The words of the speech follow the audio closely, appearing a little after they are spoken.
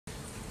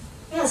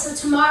Yeah, so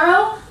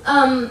tomorrow,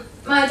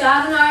 my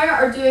dad and I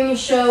are doing a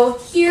show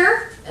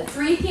here at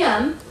 3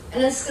 p.m.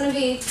 and it's going to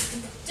be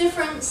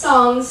different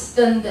songs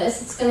than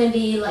this. It's going to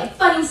be like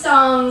funny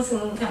songs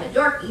and kind of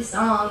dorky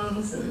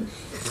songs and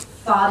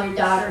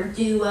father-daughter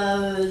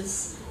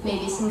duos,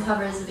 maybe some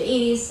covers of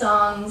 80s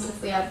songs if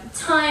we have the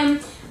time.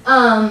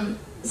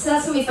 So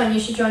that's going to be fun. You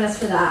should join us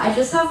for that. I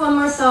just have one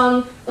more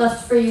song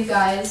left for you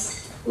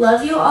guys.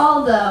 Love you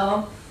all,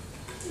 though.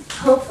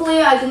 Hopefully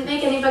I didn't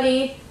make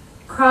anybody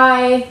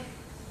cry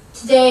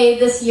today,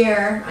 this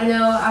year. I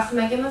know after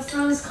my Game of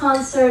Thrones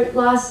concert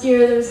last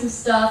year, there was some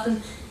stuff,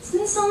 and some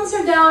of these songs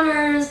are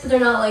downers, but they're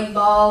not like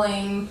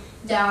bawling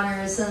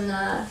downers, and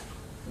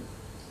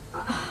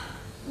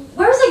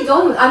where was I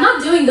going with? I'm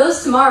not doing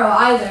those tomorrow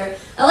either.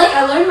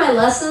 I learned my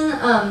lesson.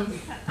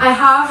 I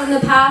have in the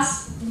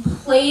past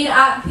played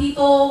at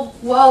people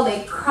while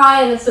they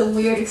cry, and it's a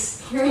weird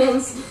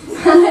experience,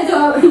 and I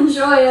don't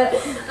enjoy it.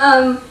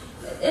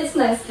 It's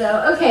nice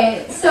though.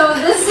 Okay, so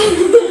this,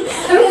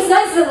 I mean, it's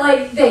nice that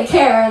like they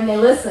care and they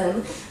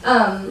listen.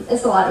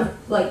 It's a lot of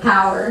like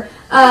power.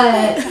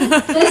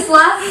 This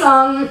last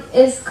song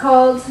is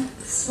called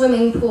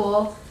Swimming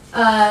Pool.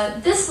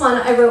 This one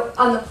I wrote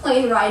on the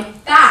plane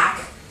ride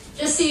back,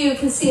 just so you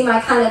can see my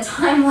kind of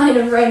timeline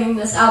of writing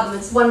this album.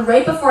 It's one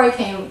right before I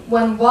came,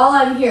 one while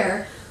I'm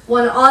here,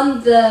 one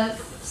on the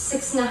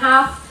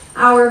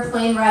 6.5-hour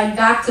plane ride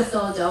back to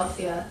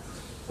Philadelphia,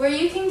 where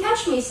you can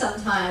catch me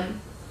sometime.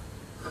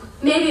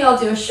 Maybe I'll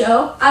do a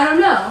show. I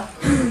don't know.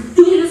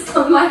 You just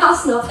come to my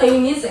house and I'll play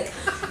you music.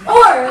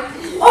 Or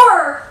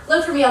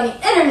look for me on the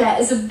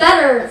internet is a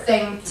better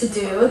thing to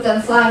do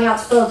than flying out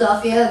to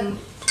Philadelphia and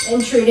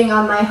intruding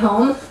on my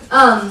home.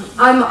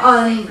 I'm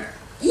on,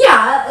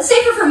 yeah,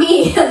 safer for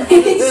me at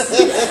least.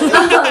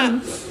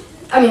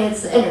 I mean,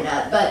 it's the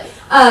internet, but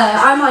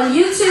I'm on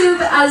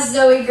YouTube as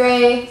Zoe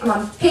Gray. I'm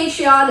on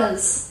Patreon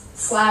as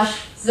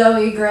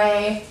 /Zoe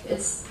Gray.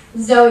 It's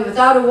Zoe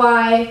without a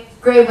Y,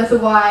 Gray with a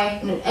Y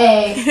and an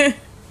A.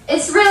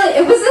 It's really,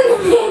 it was in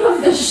the name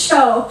of the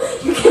show.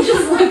 You can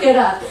just look it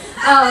up.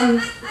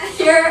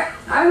 Here,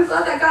 I'm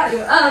glad that got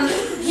you.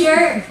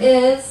 Here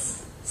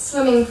is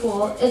Swimming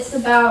Pool. It's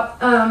about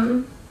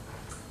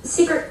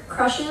secret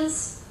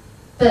crushes,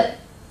 but,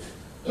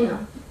 you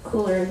know,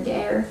 cooler and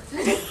gayer.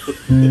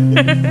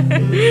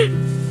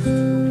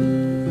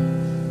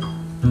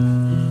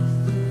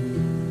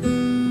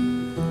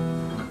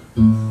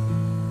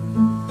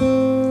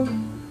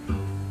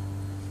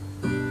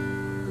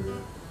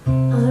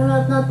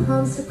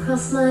 Palms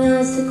across my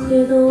eyes to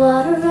clear the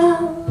water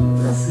out.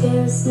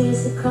 Mascara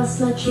smears across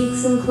my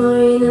cheeks and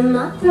chlorine in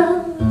my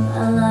throat.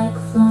 I like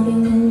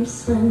floating in your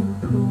swimming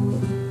pool.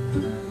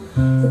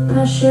 The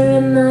pressure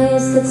in my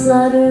ears gets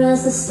louder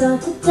as I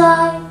start to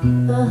die.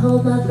 I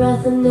hold my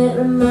breath and it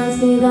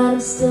reminds me that I'm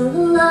still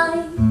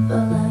alive. I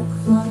like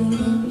floating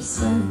in your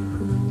swimming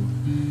pool.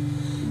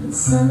 And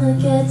summer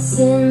gets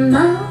in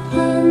my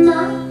head,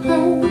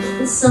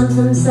 and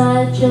sometimes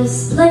I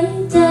just play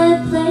dead,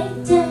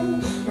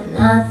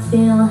 I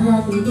feel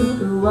heavy, but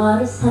the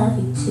water's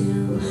heavy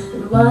too.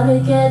 And water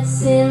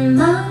gets in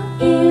my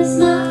ears,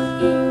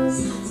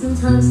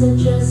 Sometimes I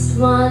just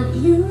want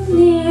you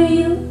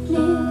near,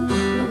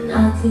 and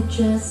I could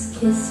just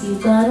kiss you,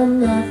 but I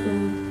never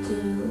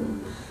do.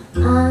 I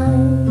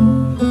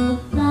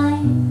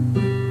like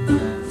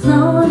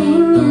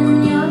floating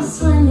in your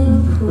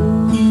swimming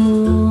pool,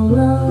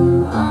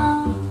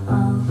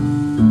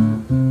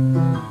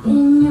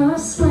 in your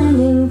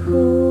swimming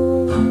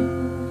pool.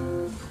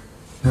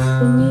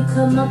 When you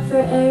come up for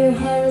air, your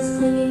hair is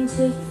clinging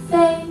to your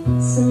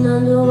face, and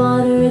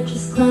underwater it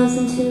just clouds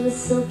into a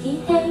silky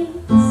haze.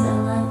 I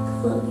like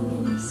floating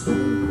in your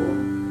swimming pool.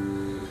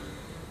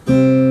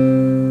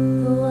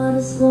 The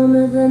water's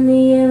warmer than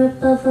the air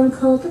above on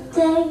colder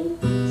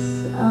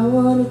days. I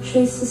want to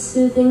trace the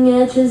soothing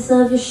edges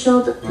of your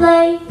shoulder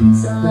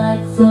blades. I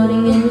like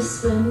floating in your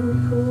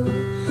swimming pool.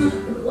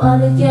 And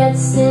water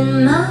gets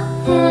in my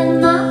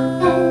head,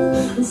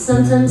 and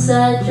sometimes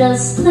I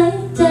just play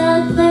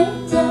dead,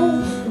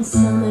 and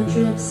summer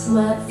drips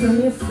wet from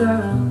your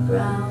furrowed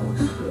brow.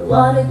 The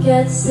water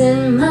gets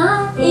in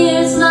my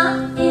ears,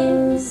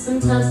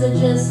 sometimes I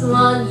just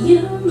want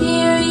you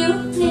near,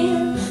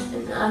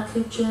 and I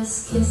could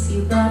just kiss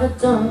you, but I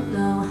don't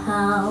know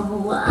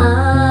how.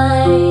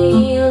 I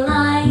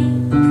like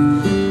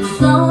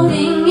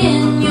floating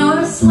in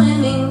your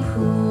swimming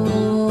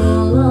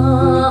pool,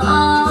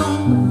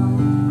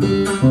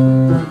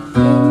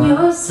 in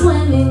your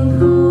swimming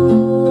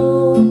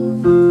pool.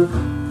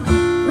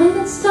 When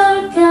it's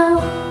dark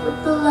out with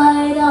the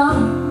light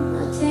on, I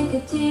take a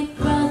deep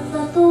breath,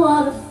 let the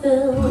water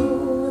fill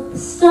with the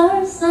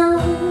stars out,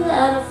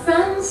 and a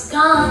friend's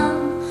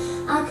gone.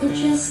 I could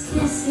just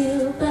kiss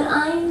you, but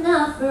I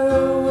never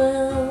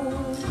will.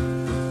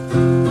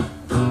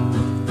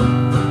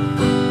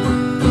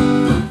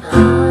 I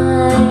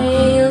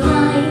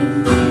like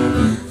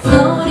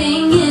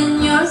floating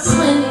in your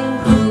swimming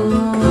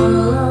pool,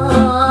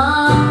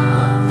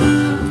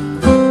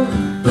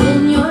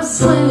 in your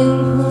swimming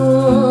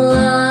pool. I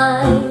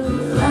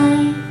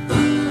like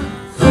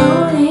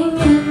floating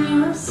in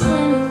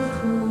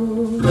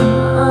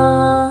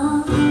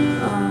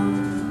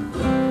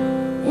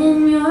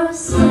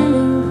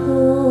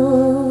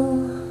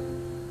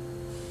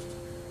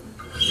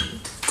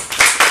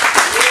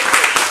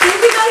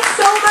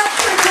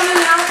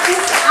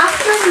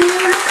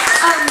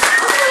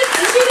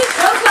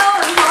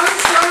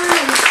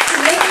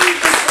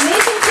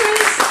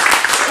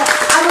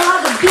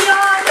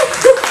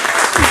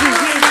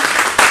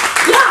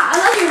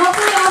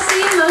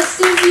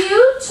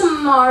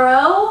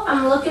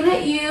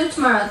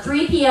at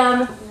 3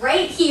 p.m.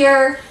 right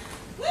here.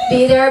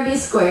 Be there, be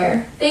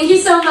square. Thank you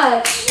so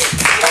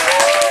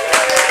much.